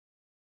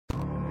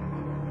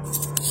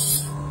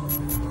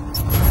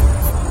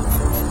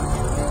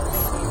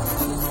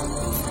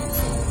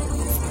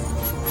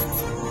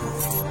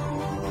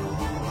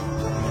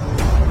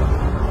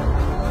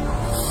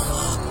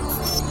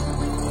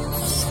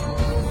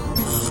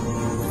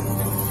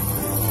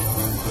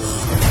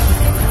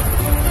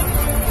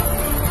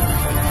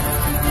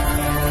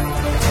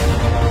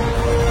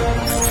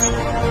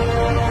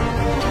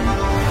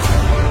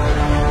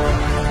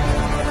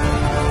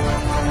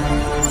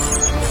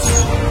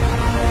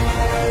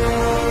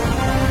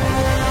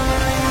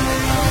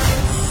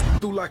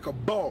like a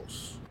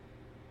boss.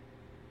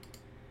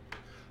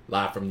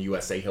 Live from the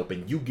USA,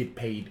 helping you get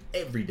paid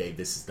every day.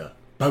 This is the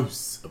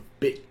boss of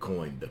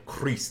Bitcoin, the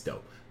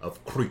Cristo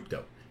of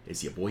crypto.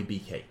 It's your boy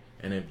BK.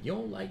 And if you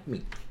don't like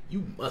me,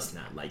 you must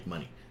not like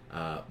money.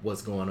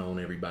 What's going on,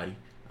 everybody?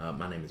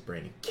 My name is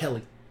Brandon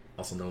Kelly,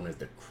 also known as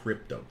the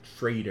Crypto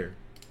Trader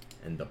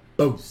and the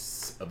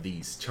boss of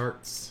these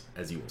charts,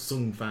 as you will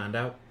soon find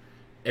out.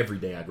 Every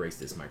day I grace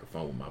this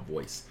microphone with my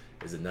voice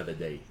is another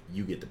day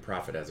you get to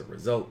profit as a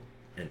result,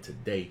 and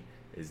today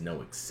is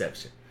no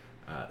exception.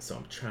 So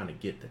I'm trying to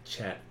get the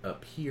chat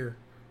up here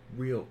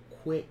real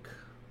quick.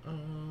 I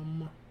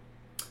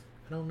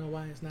don't know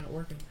why it's not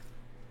working.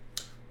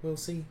 We'll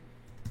see.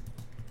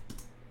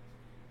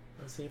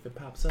 Let's see if it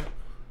pops up.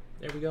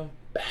 There we go.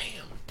 Bam!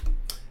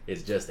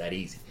 It's just that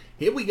easy.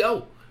 Here we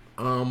go.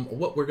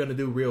 What we're gonna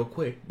do real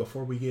quick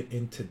before we get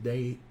into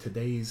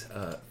today's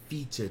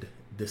featured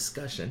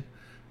discussion,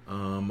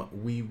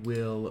 we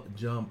will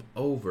jump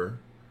over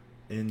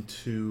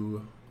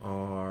into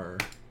our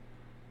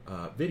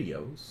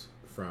videos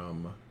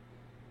from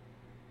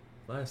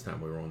last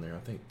time we were on there, I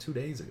think 2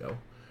 days ago,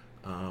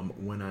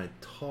 when I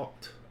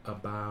talked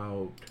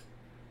about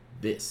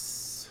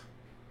this.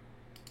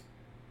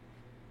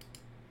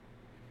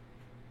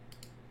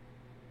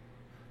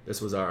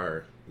 This was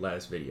our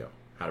last video,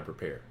 how to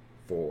prepare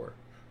for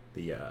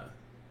the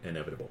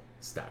inevitable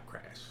stock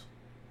crash,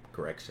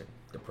 correction,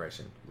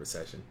 depression,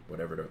 recession,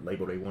 whatever the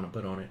label they want to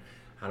put on it,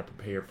 how to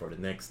prepare for the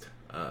next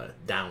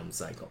down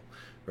cycle,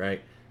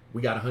 right?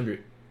 We got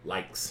 100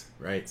 likes,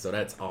 right? So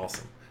that's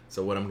awesome.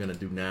 So what I'm going to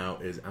do now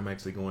is I'm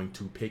actually going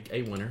to pick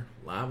a winner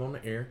live on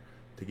the air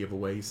to give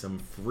away some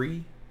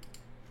free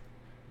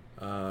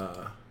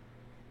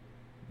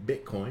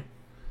Bitcoin.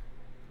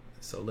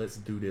 So let's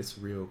do this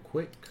real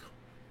quick.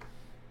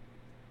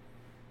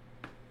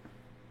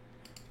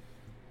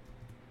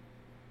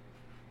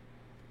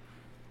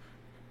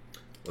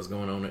 What's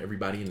going on,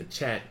 everybody in the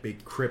chat?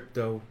 Big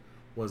Crypto,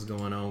 what's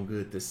going on?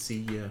 Good to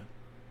see you.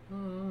 There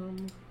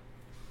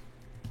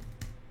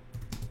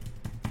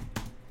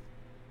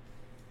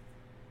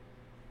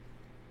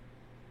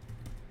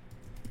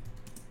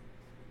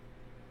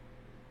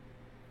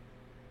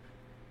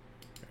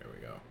we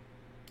go.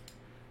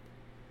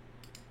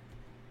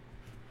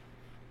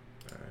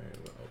 All right,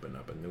 we'll open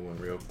up a new one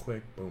real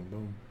quick. Boom,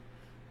 boom.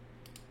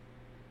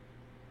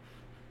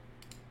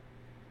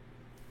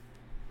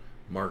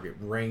 Market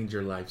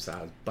Ranger life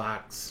size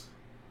box.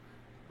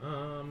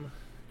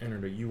 Enter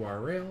the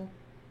URL.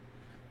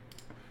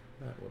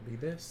 That will be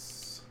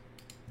this.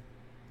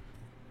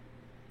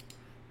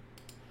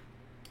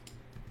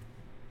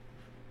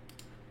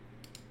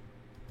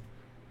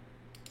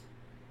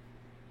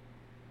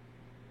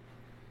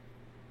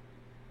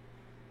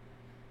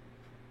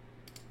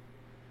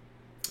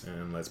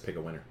 And let's pick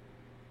a winner.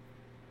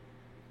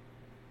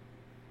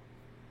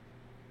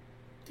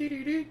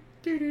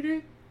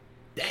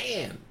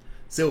 Damn!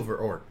 Silver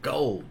or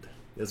gold?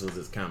 This was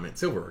his comment.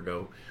 Silver or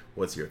gold?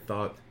 What's your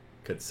thought?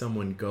 Could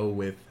someone go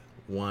with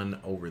one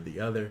over the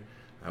other?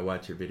 I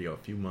watched your video a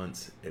few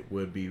months.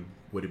 Would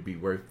it be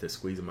worth the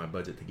squeezing my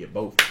budget to get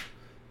both?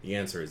 The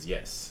answer is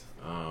yes.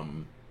 I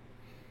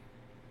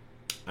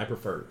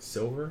prefer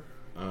silver,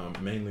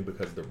 mainly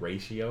because the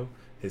ratio,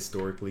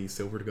 historically,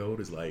 silver to gold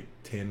is like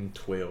 10,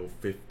 12,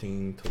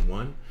 15 to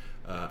 1.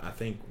 I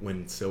think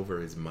when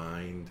silver is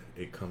mined,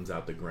 it comes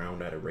out the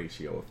ground at a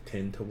ratio of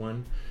 10 to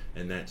 1,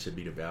 and that should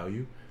be the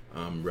value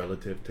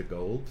relative to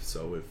gold.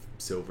 So if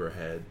silver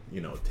had,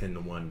 10 to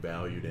 1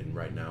 value, then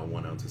right now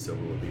 1 ounce of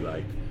silver would be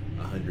like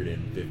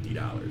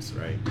 $150,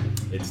 right?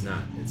 It's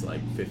not. It's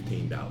like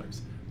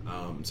 $15.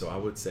 So I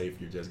would say if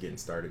you're just getting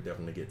started,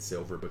 definitely get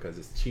silver because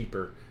it's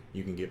cheaper.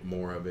 You can get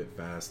more of it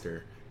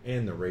faster,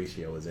 and the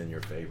ratio is in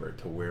your favor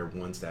to where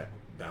once that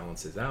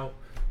balances out,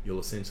 you'll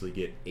essentially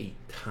get 8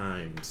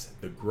 times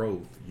the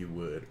growth you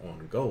would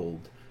on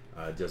gold,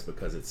 just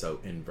because it's so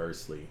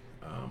inversely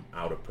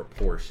out of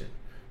proportion,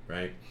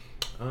 right?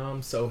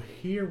 So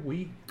here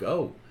we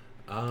go.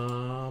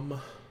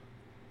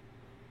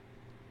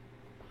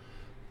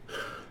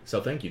 So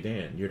thank you,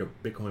 Dan. You're the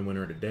Bitcoin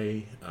winner of the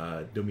day.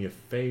 Do me a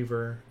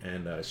favor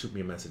and shoot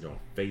me a message on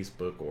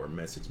Facebook or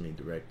message me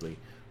directly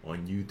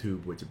on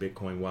YouTube with your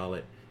Bitcoin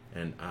wallet,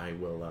 and I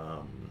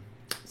will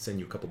send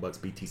you a couple bucks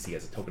BTC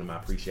as a token of my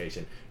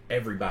appreciation.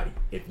 Everybody,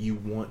 if you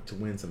want to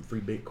win some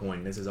free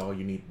Bitcoin, this is all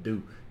you need to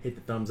do. Hit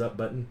the thumbs up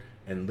button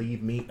and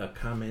leave me a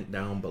comment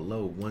down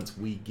below. Once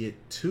we get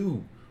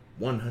to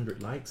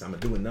 100 likes, I'm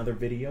gonna do another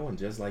video, and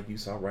just like you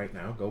saw right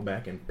now, go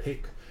back and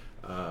pick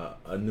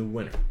a new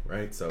winner,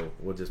 right? So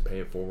we'll just pay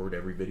it forward.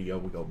 Every video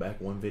we go back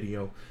one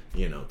video,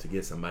 to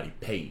get somebody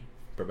paid,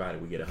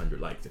 provided we get 100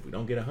 likes. If we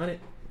don't get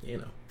 100,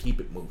 keep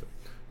it moving,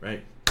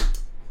 right?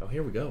 So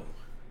here we go.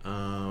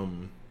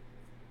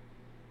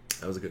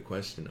 That was a good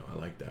question, though. I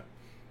like that.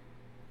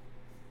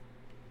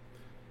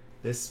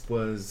 This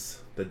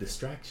was the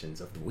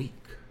distractions of the week.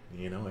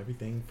 You know,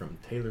 everything from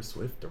Taylor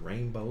Swift to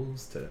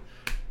rainbows to,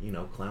 you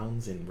know,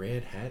 clowns in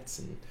red hats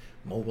and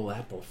mobile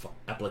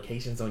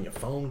applications on your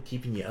phone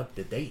keeping you up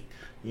to date,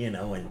 you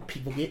know, and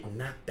people getting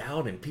knocked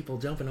out and people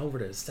jumping over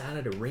to the side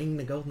of the ring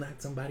to go knock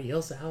somebody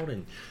else out,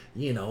 and,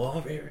 you know,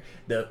 all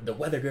the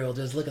weather girl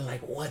just looking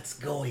like, what's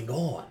going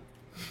on?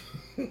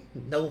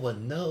 No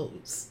one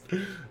knows.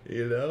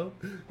 You know?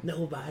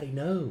 Nobody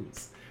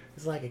knows.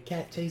 It's like a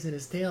cat chasing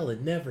his tail.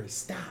 It never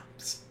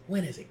stops.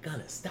 When is it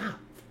gonna stop?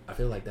 I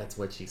feel like that's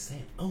what she's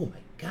saying. Oh my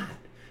God,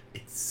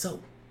 it's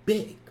so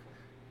big.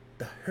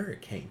 The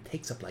hurricane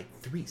takes up like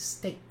 3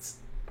 states.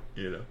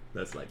 You know,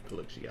 that's like the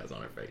look she has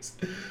on her face.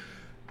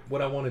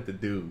 What I wanted to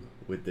do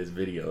with this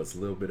video is a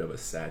little bit of a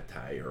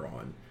satire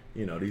on,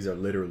 you know, these are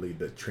literally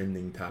the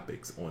trending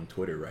topics on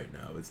Twitter right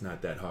now. It's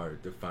not that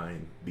hard to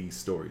find these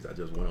stories. I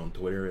just went on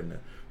Twitter, and the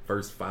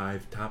first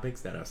 5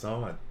 topics that I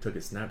saw, I took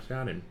a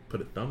snapshot and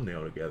put a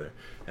thumbnail together.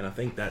 And I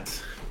think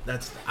that's the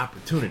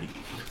opportunity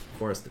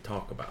for us to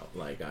talk about.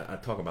 Like, I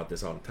talk about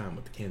this all the time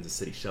with the Kansas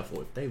City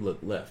Shuffle. If they look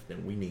left,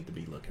 then we need to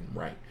be looking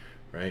right,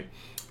 right?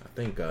 I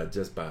think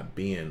just by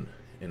being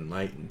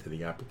enlightened to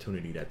the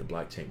opportunity that the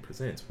blockchain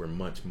presents, we're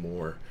much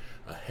more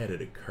ahead of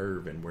the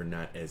curve, and we're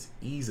not as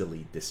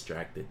easily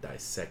distracted,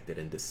 dissected,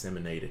 and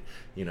disseminated,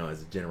 you know,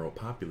 as a general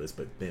populace.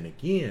 But then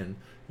again,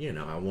 you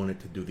know, I wanted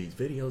to do these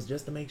videos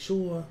just to make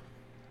sure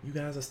you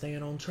guys are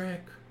staying on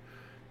track.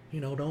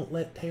 You know, don't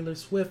let Taylor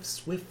Swift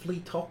swiftly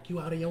talk you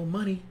out of your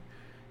money.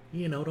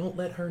 You know, don't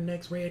let her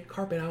next red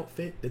carpet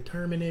outfit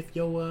determine if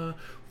your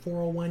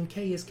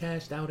 401k is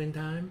cashed out in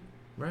time,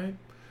 right?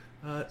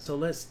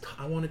 So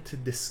I wanted to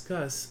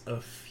discuss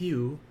a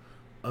few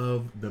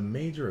of the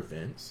major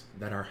events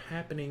that are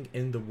happening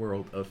in the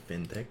world of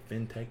fintech.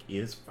 Fintech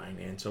is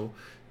financial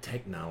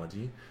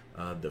technology,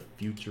 the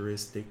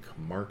futuristic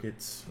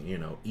markets, you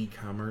know,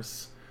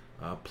 e-commerce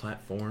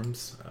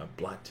platforms.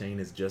 Blockchain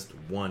is just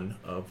one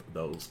of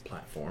those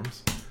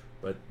platforms,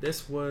 but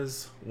this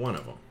was one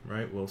of them,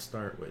 right? We'll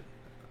start with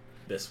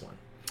this one.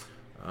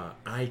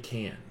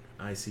 ICANN,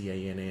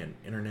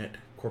 Internet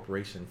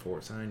Corporation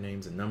for Sign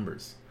Names and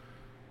Numbers.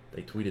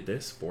 They tweeted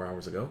this 4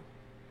 hours ago.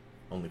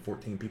 Only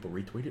 14 people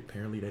retweeted.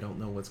 Apparently they don't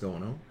know what's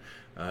going on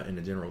in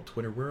the general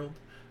Twitter world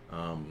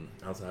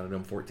outside of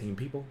them 14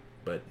 people.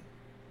 But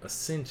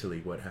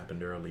essentially what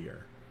happened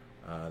earlier,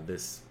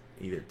 this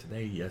either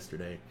today,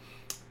 yesterday,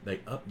 they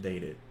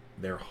updated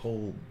their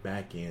whole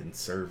back-end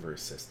server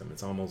system.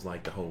 It's almost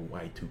like the whole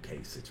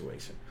Y2K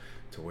situation,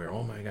 to where,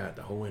 oh my God,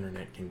 the whole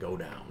internet can go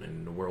down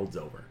and the world's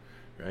over,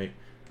 right?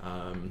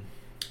 I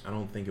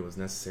don't think it was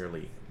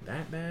necessarily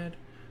that bad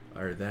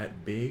or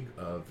that big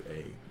of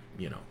a,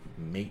 you know,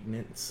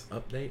 maintenance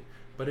update,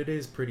 but it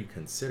is pretty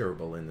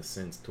considerable in the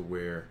sense to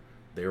where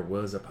there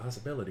was a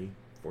possibility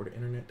for the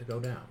internet to go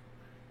down.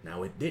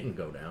 Now it didn't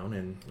go down,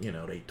 and, you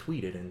know, they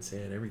tweeted and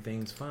said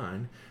everything's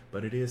fine,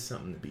 but it is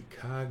something to be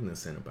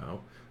cognizant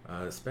about,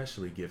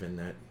 especially given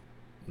that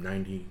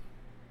 98%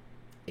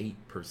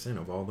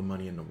 of all the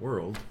money in the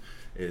world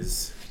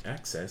is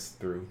accessed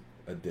through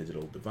a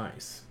digital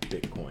device.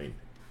 Bitcoin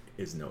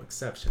is no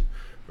exception,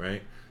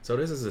 right? So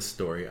this is a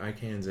story.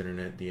 ICANN's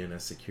Internet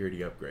DNS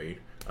security upgrade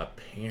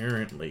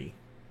apparently,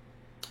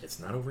 it's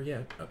not over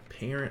yet,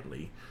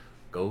 apparently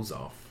goes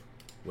off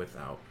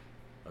without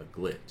a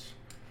glitch,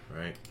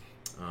 right?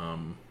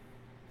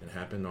 It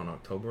happened on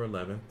October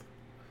 11th.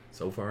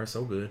 So far,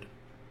 so good.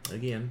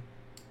 Again,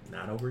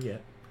 not over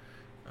yet.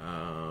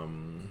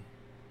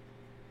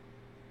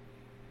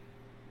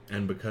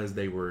 And because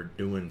they were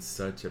doing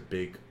such a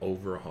big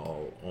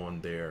overhaul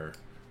on their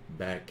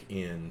back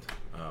end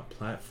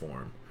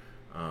platform,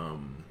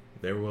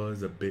 there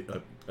was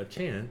a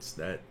chance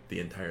that the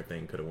entire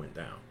thing could have went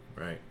down,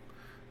 right?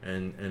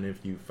 And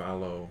if you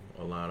follow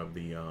a lot of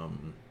the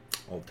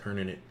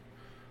alternate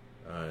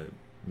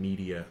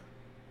media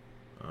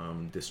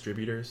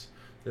distributors,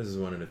 this is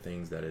one of the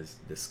things that is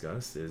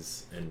discussed,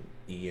 is an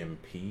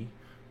EMP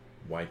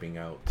wiping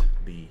out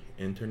the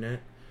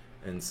internet.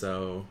 And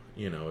so,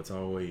 you know, it's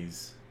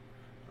always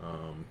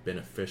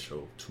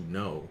beneficial to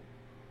know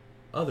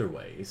other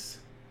ways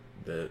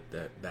that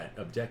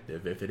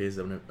objective, if it is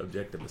an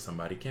objective to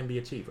somebody, can be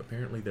achieved.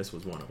 Apparently this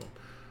was one of them.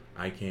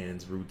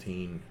 ICANN's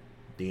routine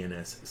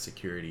DNS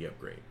security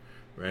upgrade,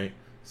 right?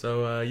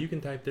 So you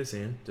can type this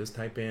in. Just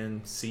type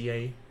in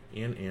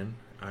ICANN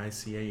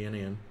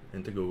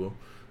into Google,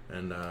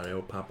 and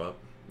it'll pop up,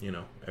 you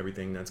know,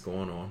 everything that's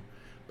going on.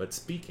 But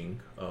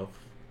speaking of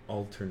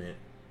alternate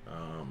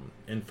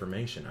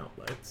information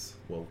outlets,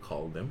 we'll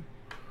call them,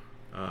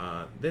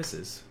 this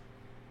is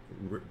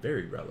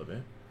very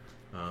relevant.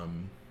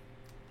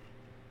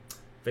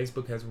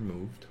 Facebook has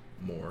removed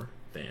more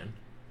than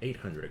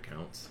 800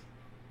 accounts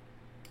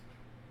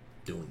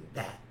doing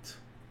that.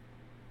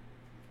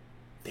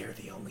 They're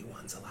the only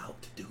ones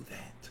allowed to do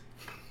that.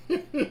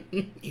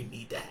 You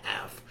need to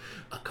have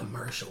a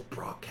commercial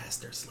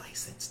broadcaster's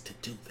license to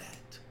do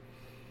that.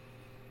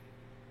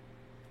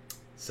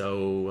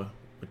 So,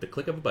 with the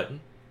click of a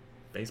button,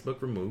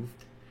 Facebook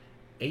removed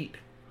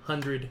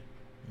 800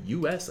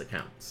 US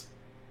accounts.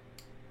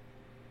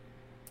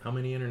 How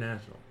many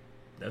international?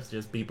 That's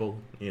just people,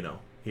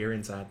 here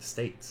inside the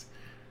States,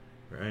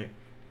 right?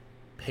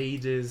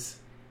 Pages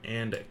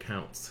and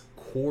accounts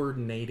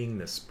coordinating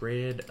the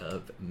spread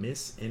of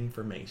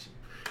misinformation.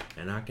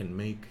 And I can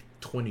make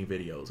 20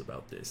 videos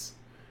about this.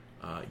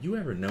 You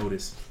ever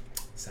notice,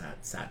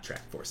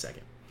 sidetrack for a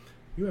second,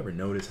 you ever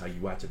notice how you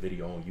watch a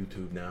video on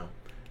YouTube now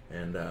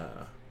and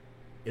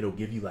it'll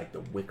give you like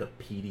the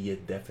Wikipedia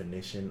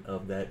definition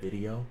of that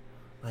video?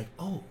 Like,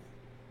 oh,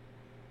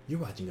 you're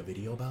watching a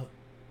video about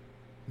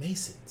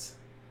Masons.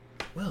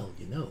 Well,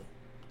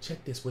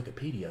 check this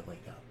Wikipedia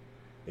link out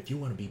if you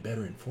want to be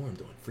better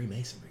informed on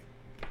Freemasonry.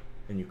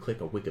 And you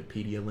click a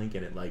Wikipedia link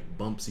and it like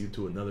bumps you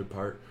to another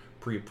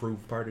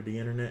pre-approved part of the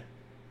internet.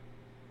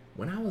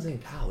 When I was in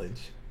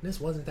college,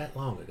 this wasn't that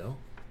long ago,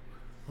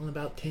 only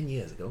about 10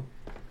 years ago,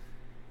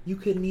 you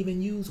couldn't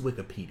even use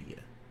Wikipedia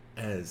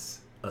as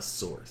a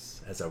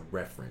source, as a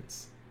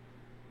reference,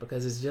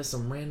 because it's just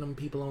some random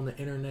people on the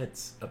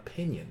internet's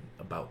opinion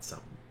about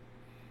something.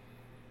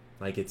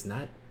 Like, it's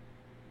not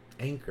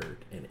anchored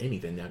in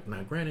anything.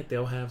 Now granted,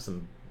 they'll have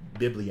some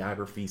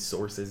bibliography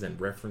sources and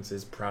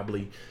references,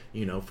 probably,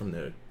 from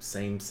the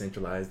same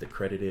centralized,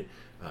 accredited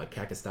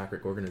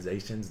cacostochic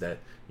organizations that,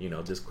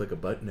 just click a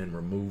button and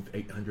remove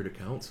 800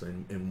 accounts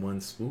in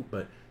one swoop.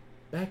 But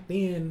back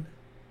then,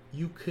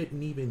 you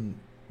couldn't even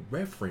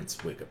reference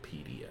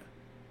Wikipedia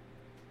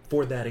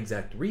for that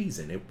exact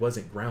reason. It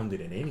wasn't grounded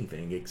in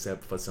anything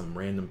except for some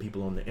random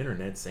people on the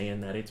internet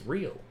saying that it's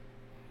real.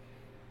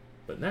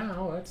 But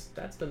now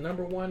that's the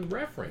number one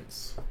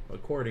reference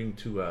according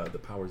to the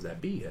powers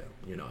that be,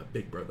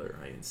 Big Brother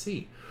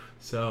INC.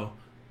 So,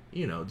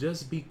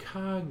 just be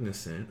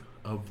cognizant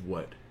of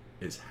what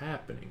is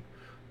happening.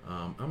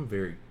 I'm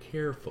very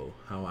careful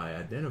how I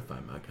identify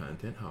my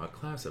content, how I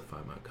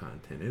classify my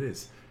content. It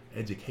is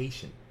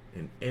education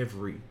in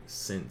every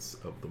sense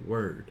of the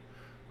word.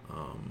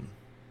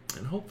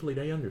 And hopefully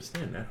they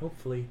understand that.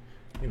 Hopefully,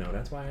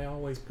 that's why I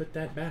always put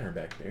that banner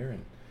back there,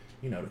 and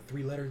the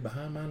 3 letters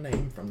behind my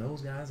name from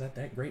those guys at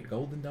that great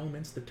Golden Dome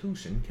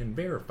institution can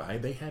verify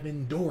they have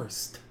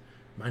endorsed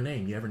my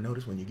name. You ever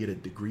notice when you get a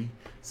degree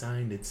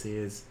signed, it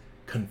says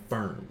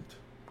confirmed,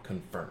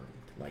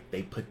 like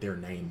they put their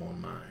name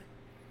on mine.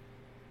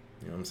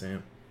 You know what I'm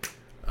saying?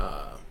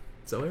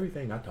 So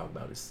everything I talk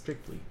about is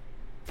strictly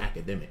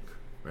academic,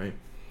 right?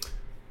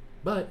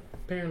 But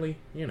apparently,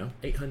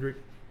 800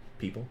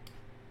 people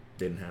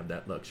didn't have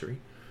that luxury,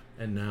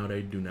 and now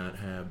they do not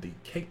have the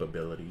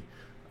capability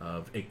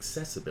of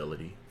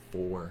accessibility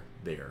for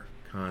their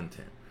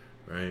content,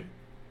 right?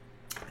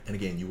 And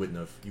again, you wouldn't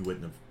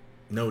have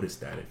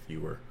noticed that if you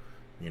were,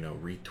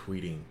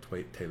 retweeting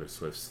Taylor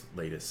Swift's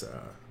latest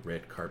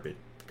red carpet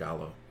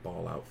gala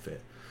ball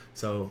outfit.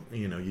 So,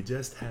 you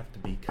just have to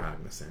be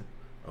cognizant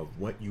of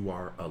what you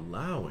are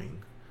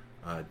allowing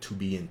to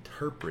be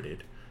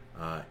interpreted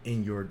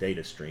in your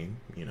data stream,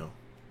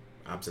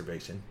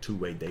 observation,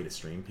 two-way data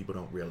stream. People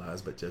don't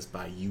realize, but just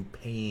by you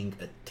paying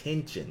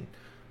attention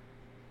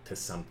to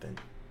something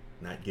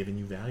not giving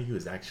you value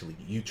is actually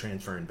you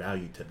transferring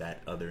value to that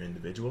other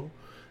individual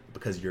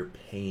because you're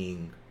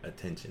paying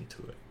attention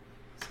to it.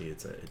 See,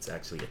 it's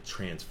actually a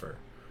transfer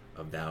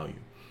of value.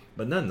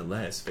 But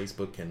nonetheless,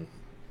 Facebook can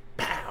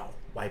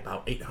wipe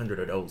out 800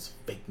 of those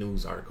fake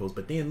news articles,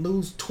 but then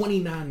lose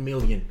 29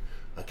 million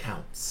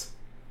accounts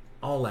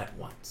all at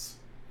once.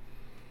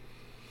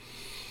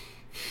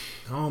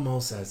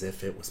 Almost as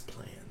if it was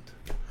planned.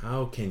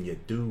 How can you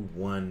do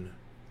one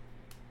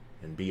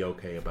and be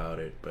okay about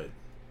it, but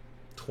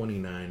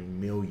 29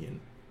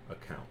 million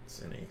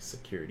accounts in a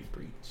security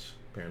breach?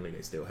 Apparently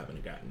they still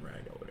haven't gotten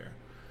right over there.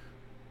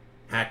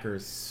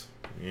 Hackers,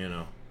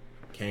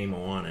 came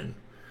on, and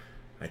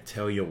I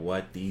tell you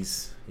what,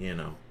 these,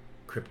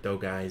 crypto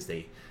guys,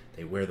 they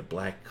wear the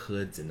black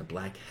hoods and the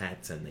black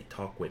hats, and they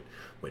talk with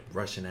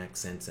Russian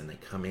accents, and they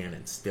come in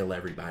and steal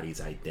everybody's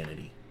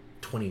identity.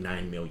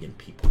 29 million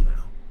people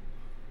now.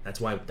 That's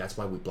why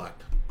we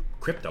blocked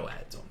crypto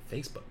ads on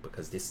Facebook,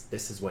 because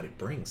this is what it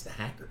brings to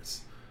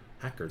hackers.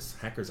 Hackers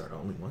are the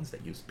only ones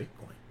that use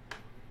Bitcoin.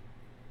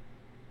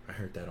 I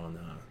heard that on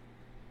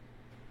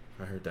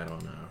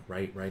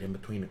right in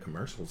between the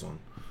commercials on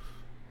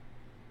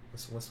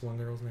what's one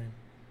girl's name?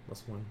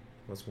 What's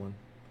one?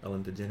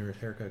 Ellen DeGeneres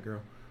haircut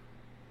girl.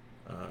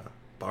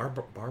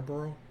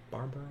 Barbaro?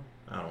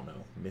 I don't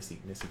know. Missy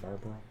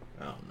Barbaro?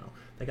 I don't know.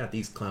 They got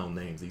these clown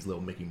names, these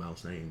little Mickey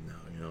Mouse names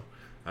now,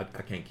 I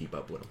can't keep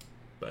up with them.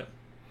 But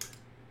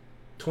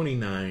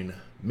 29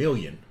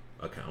 million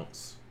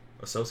accounts.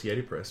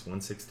 Associated Press,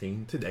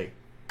 116 today.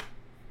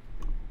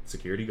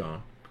 Security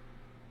gone.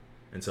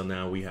 And so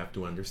now we have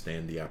to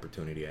understand the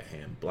opportunity at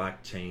hand.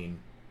 Blockchain,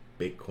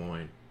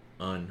 Bitcoin,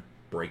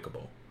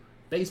 unbreakable.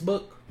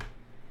 Facebook,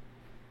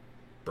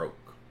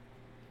 broke,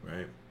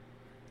 right?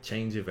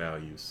 Change your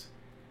values,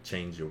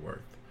 change your worth.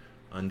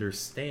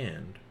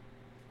 Understand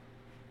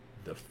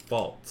the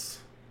faults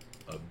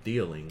of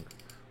dealing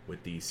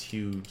with these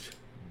huge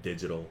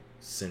digital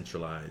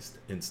centralized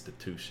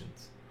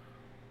institutions.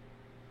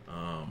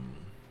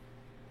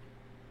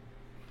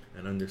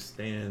 And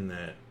understand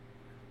that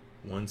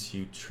once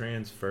you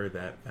transfer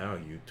that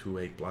value to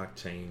a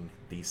blockchain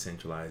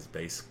decentralized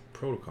based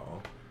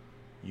protocol,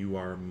 you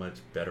are much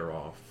better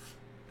off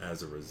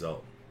as a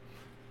result.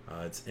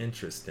 It's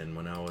interesting,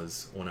 when I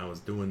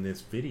was doing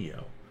this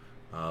video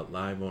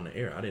live on the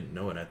air, I didn't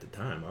know it at the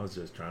time. I was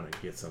just trying to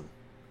get some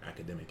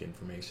academic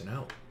information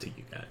out to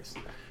you guys.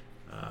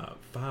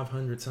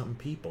 500 something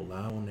people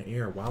live on the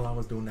air while I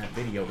was doing that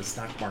video. The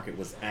stock market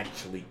was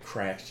actually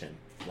crashing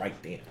right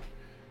then,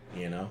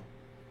 you know.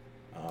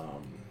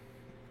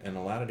 And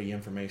a lot of the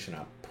information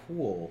I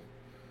pull,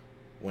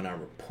 when I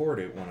report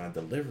it, when I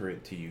deliver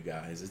it to you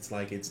guys, it's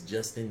like it's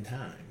just in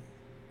time,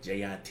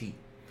 JIT,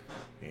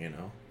 you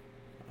know.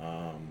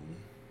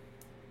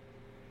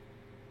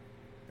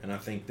 And I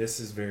think this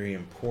is very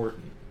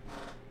important,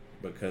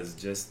 because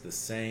just the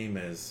same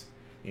as,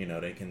 you know,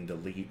 they can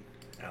delete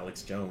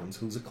Alex Jones,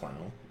 who's a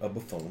clown, a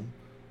buffoon,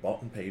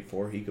 bought and paid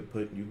for. You could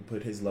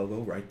put his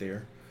logo right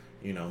there,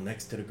 you know,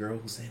 next to the girl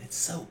who's saying it's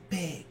so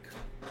big,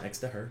 next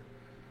to her.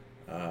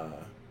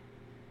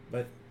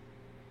 But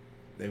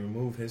they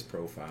remove his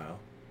profile.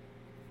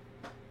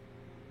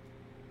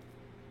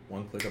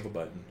 One click of a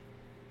button.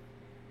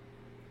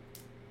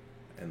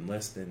 And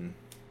less than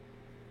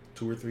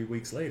 2 or 3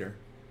 weeks later,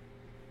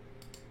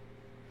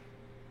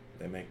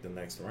 they make the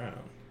next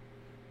round.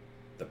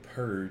 The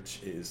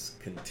purge is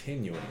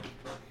continuing.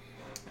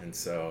 And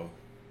so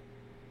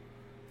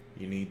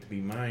you need to be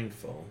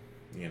mindful,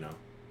 you know,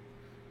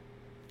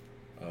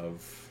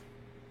 of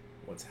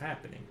what's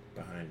happening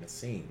behind the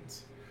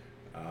scenes.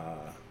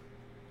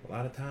 A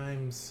lot of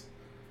times,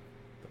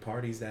 the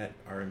parties that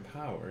are in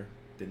power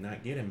did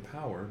not get in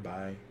power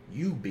by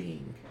you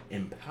being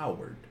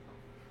empowered,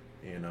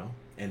 you know,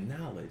 and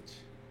knowledge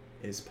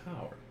is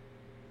power.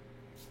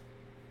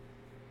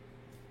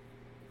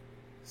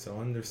 So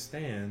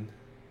understand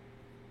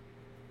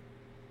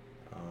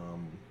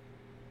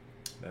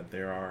that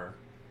there are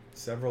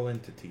several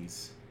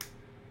entities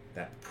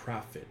that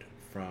profit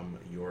from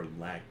your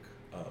lack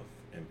of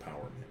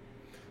empowerment.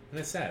 And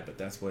it's sad, but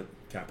that's what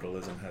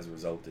capitalism has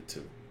resulted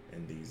to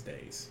in these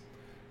days,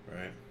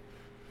 right?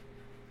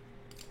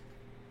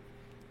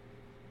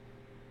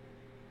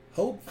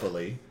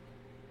 Hopefully,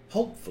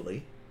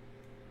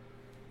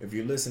 if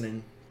you're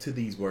listening to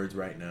these words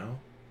right now,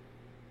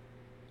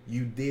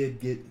 you did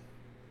get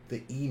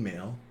the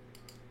email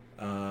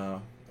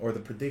or the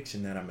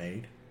prediction that I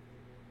made.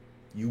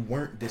 You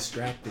weren't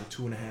distracted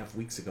 2.5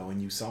 weeks ago,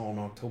 and you saw on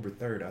October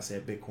 3rd, I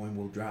said Bitcoin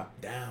will drop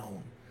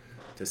down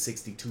to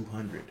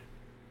 6,200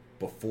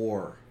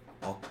 before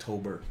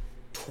October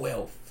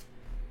 12th.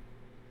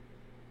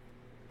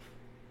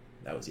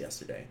 That was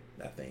yesterday.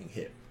 That thing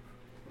hit.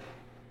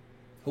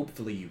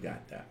 Hopefully you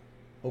got that.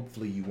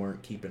 Hopefully you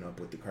weren't keeping up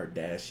with the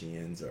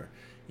Kardashians, or,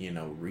 you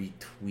know,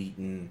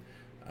 retweeting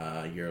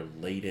your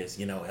latest,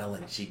 you know,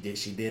 Ellen, she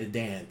did a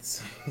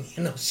dance.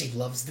 You know, she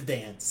loves to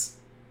dance.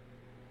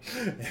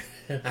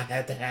 I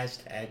had the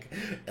hashtag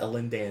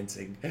Ellen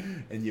dancing,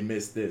 and you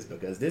missed this,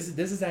 because this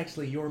is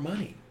actually your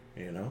money,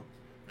 you know.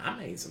 I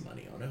made some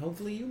money on it.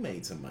 Hopefully you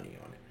made some money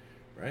on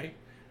it, right?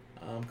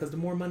 Because the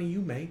more money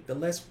you make, the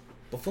less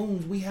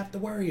buffoons we have to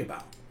worry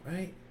about,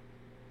 right?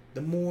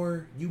 The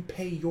more you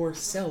pay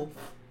yourself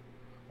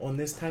on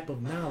this type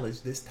of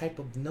knowledge, this type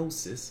of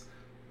gnosis,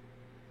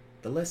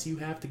 the less you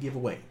have to give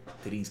away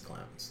to these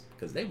clowns,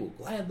 because they will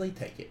gladly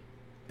take it,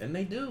 and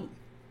they do,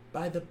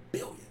 by the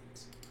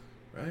billions,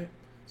 right?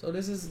 So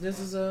this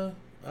is a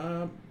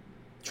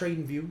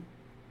trading view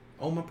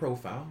on my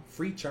profile,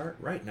 free chart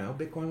right now.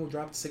 Bitcoin will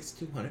drop to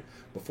 6,200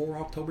 before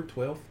October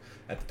 12th.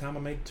 At the time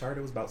I made the chart,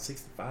 it was about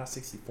 65,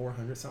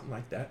 6,400, something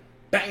like that.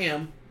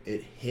 Bam!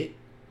 It hit.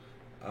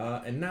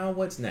 And now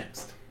what's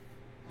next?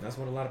 That's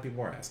what a lot of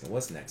people are asking.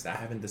 What's next? I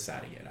haven't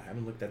decided yet. I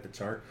haven't looked at the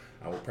chart.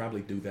 I will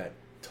probably do that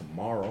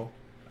tomorrow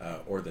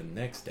or the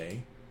next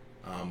day.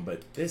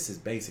 But this is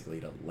basically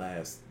the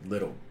last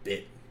little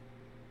bit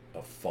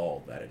of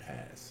fall that it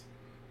has.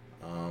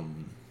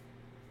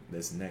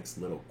 This next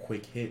little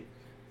quick hit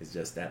is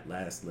just that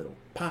last little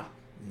pop,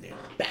 and then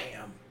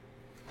bam,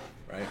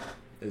 right?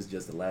 It's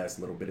just the last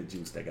little bit of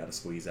juice that got to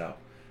squeeze out.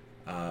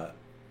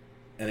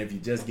 And if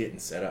you're just getting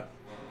set up,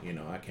 you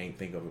know, I can't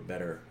think of a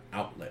better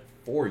outlet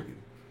for you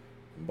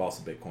than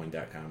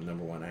bossofbitcoin.com,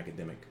 #1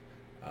 academic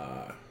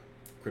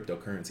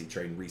cryptocurrency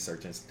trading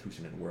research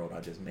institution in the world.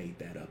 I just made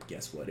that up.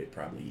 Guess what? It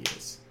probably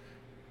is.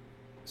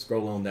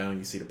 Scroll on down,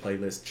 you see the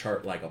playlist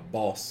Chart Like a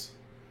Boss,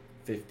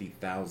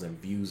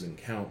 50,000 views and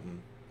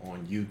counting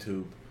on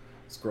YouTube.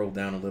 Scroll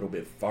down a little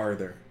bit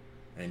farther,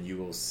 and you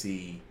will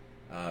see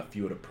a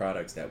few of the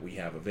products that we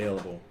have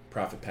available.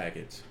 Profit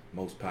package,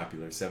 most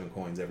popular, 7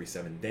 coins every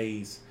 7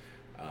 days.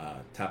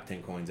 Top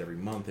 10 coins every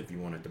month if you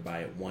wanted to buy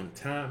it one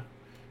time.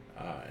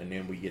 And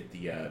then we get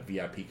the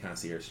VIP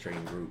concierge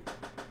trading group,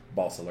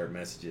 boss alert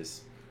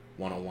messages,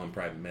 one-on-one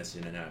private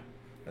messaging and app.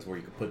 That's where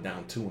you can put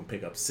down 2 and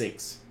pick up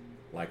 6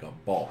 like a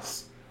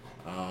boss.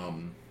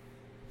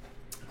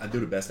 I do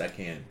the best I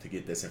can to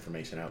get this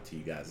information out to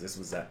you guys. This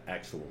was that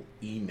actual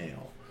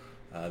email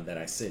that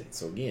I sent.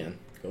 So again,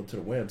 go to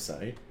the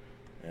website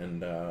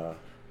and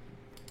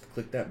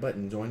Click that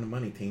button, join the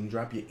money team,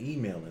 drop your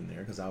email in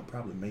there because I'll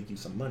probably make you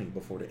some money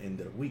before the end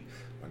of the week.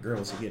 My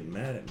girls are getting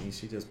mad at me.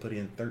 She just put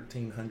in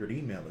 1,300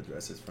 email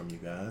addresses from you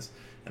guys,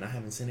 and I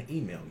haven't sent an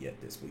email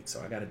yet this week,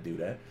 so I got to do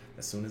that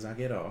as soon as I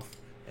get off.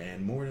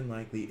 And more than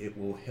likely, it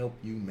will help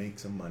you make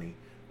some money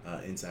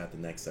inside the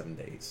next 7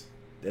 days.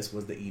 This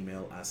was the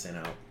email I sent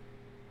out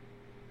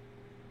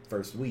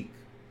first week,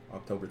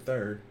 October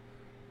 3rd,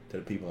 to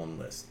the people on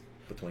the list.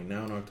 Between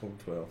now and October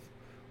 12th,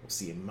 we'll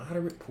see a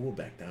moderate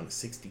pullback down to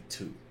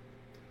 62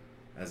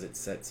 as it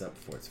sets up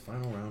for its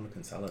final round of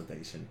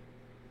consolidation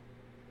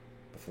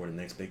before the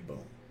next big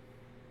boom.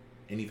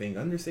 Anything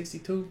under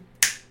 62,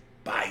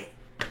 buy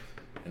it.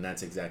 And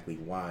that's exactly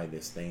why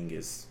this thing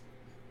is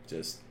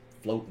just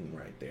floating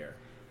right there,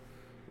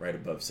 right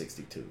above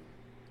 62.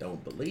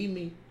 Don't believe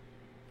me?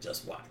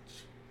 Just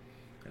watch.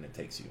 And it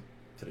takes you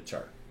to the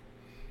chart.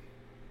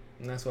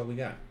 And that's what we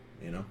got,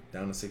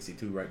 down to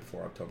 62 right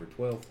before October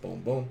 12th.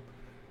 Boom, boom.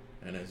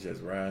 And it's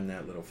just riding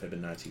that little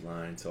Fibonacci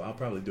line. So I'll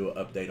probably do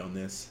an update on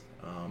this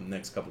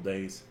next couple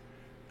days.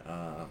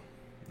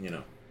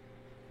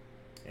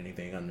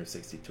 Anything under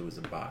 62 is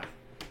a buy.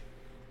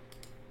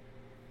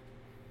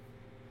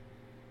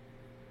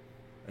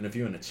 And if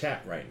you're in the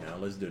chat right now,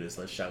 let's do this.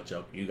 Let's shout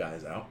you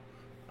guys out.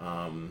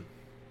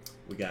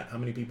 We got, how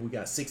many people? We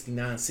got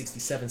 69,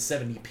 67,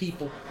 70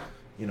 people.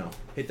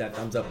 Hit that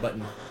thumbs up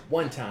button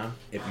one time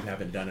if you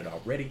haven't done it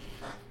already.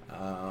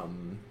 I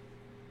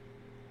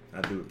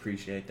do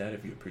appreciate that.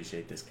 If you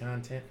appreciate this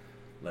content,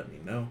 let me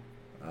know.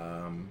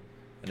 And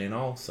then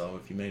also,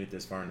 if you made it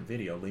this far in the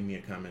video, leave me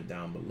a comment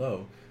down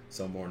below.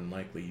 So more than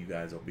likely, you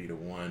guys will be the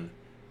one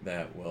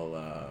that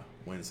will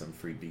win some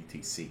free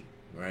BTC,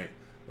 right?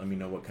 Let me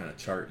know what kind of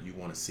chart you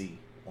want to see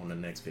on the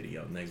next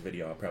video. Next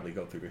video, I'll probably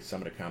go through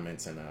some of the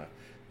comments and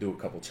do a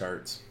couple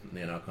charts. And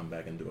then I'll come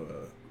back and do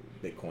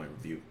a Bitcoin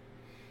review.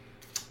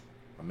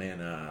 My man,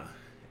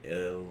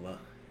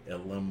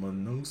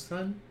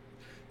 Illuminusan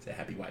said,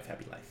 happy wife,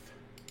 happy life.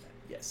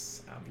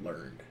 Yes, I've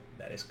learned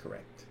that is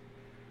correct.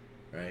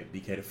 Right?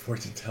 BK the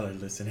fortune teller,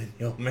 listen and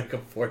you'll make a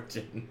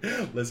fortune.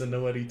 Listen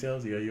to what he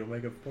tells you, you'll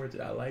make a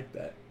fortune. I like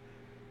that.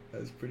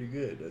 That's pretty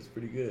good. That's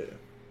pretty good.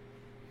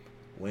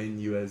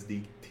 When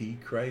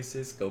USDT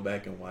crisis, go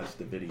back and watch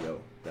the video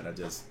that I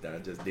just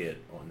did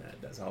on that.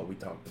 That's all we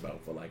talked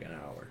about for like an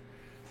hour.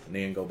 And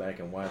then go back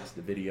and watch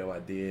the video I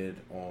did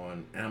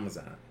on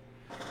Amazon.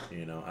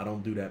 I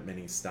don't do that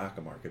many stock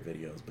market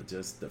videos, but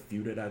just the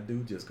few that I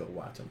do, just go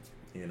watch them,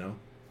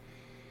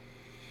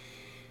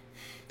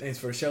 Thanks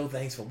for the show.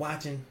 Thanks for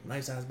watching.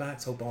 Life Size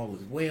Box. Hope all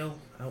is well.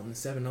 Out in the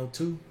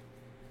 702.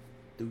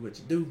 Do what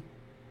you do.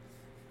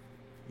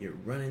 You're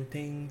running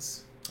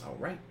things. All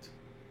right.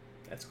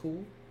 That's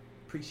cool.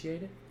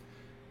 Appreciate it.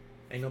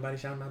 Ain't nobody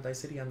shouting out that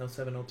city. I know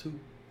 702.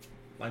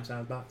 Life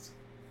Size Box.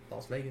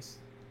 Las Vegas.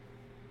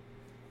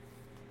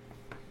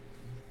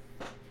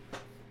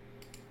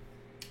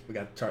 We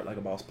got the Chart Like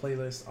a Boss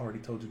playlist. Already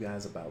told you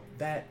guys about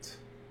that.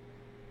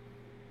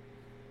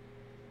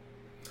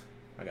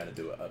 I got to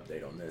do an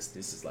update on this.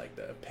 This is like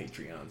the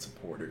Patreon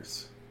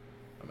supporters.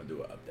 I'm going to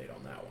do an update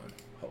on that one.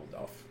 Hold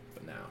off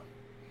for now.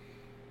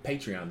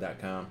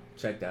 Patreon.com.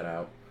 Check that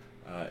out.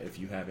 If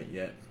you haven't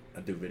yet, I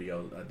do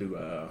videos. I do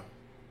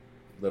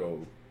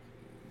little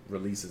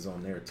releases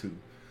on there too.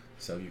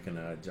 So you can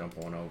jump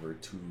on over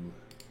to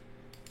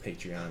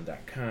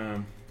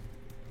Patreon.com.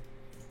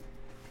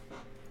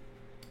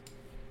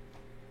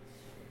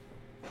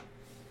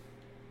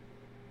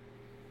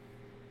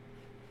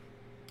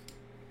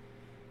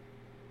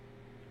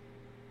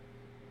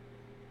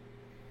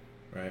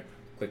 Right,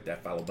 click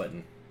that follow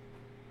button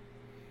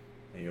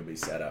and you'll be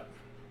set up.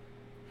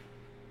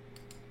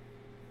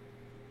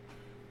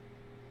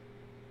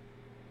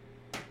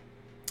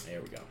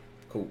 There we go.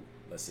 Cool.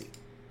 Let's see.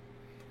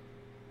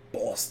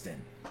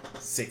 Boston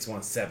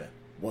 617.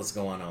 What's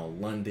going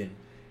on? London,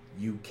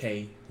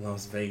 UK,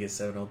 Las Vegas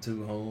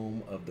 702,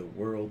 home of the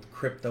World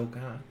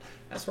CryptoCon.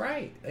 That's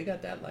right. They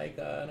got that like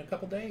in a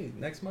couple days,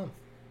 next month,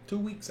 2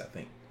 weeks, I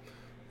think.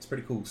 It's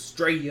pretty cool.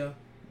 Australia.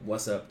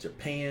 What's up,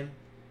 Japan?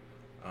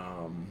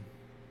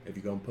 If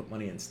you're going to put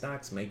money in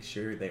stocks, make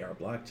sure they are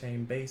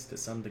blockchain based to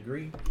some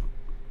degree.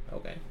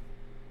 Okay.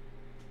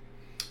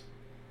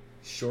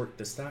 Short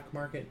the stock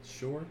market?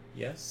 Sure.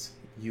 Yes.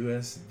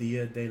 US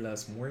Dia de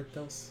los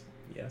Muertos?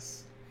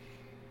 Yes.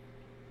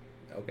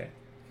 Okay.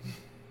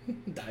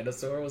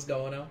 Dinosaur, what's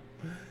going on?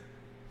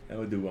 And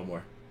we'll do one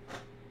more.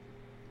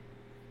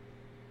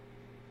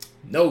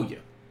 Know you.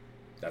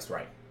 That's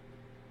right.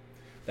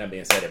 That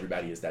being said,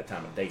 everybody, it's that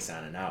time of day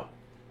signing out.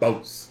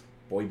 Boats.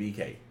 Boy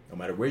BK. No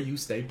matter where you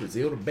stay,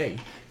 Brazil to Bay,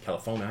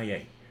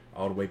 California,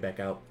 all the way back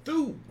out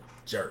through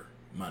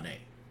Germany.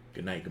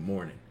 Good night, good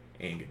morning,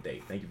 and good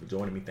day. Thank you for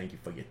joining me. Thank you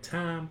for your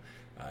time.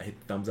 Hit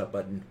the thumbs up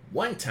button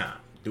one time.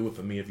 Do it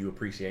for me if you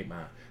appreciate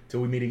mine. Till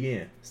we meet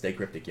again, stay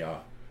cryptic,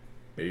 y'all.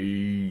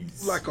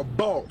 Peace. Like a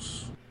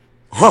boss.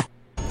 Huh?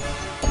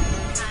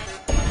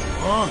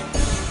 Huh?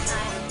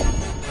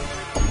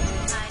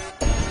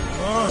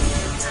 Huh?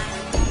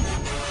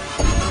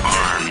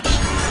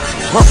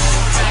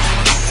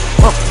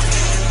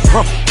 Huh? Huh?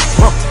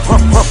 Huh?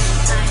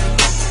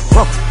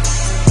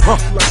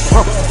 Like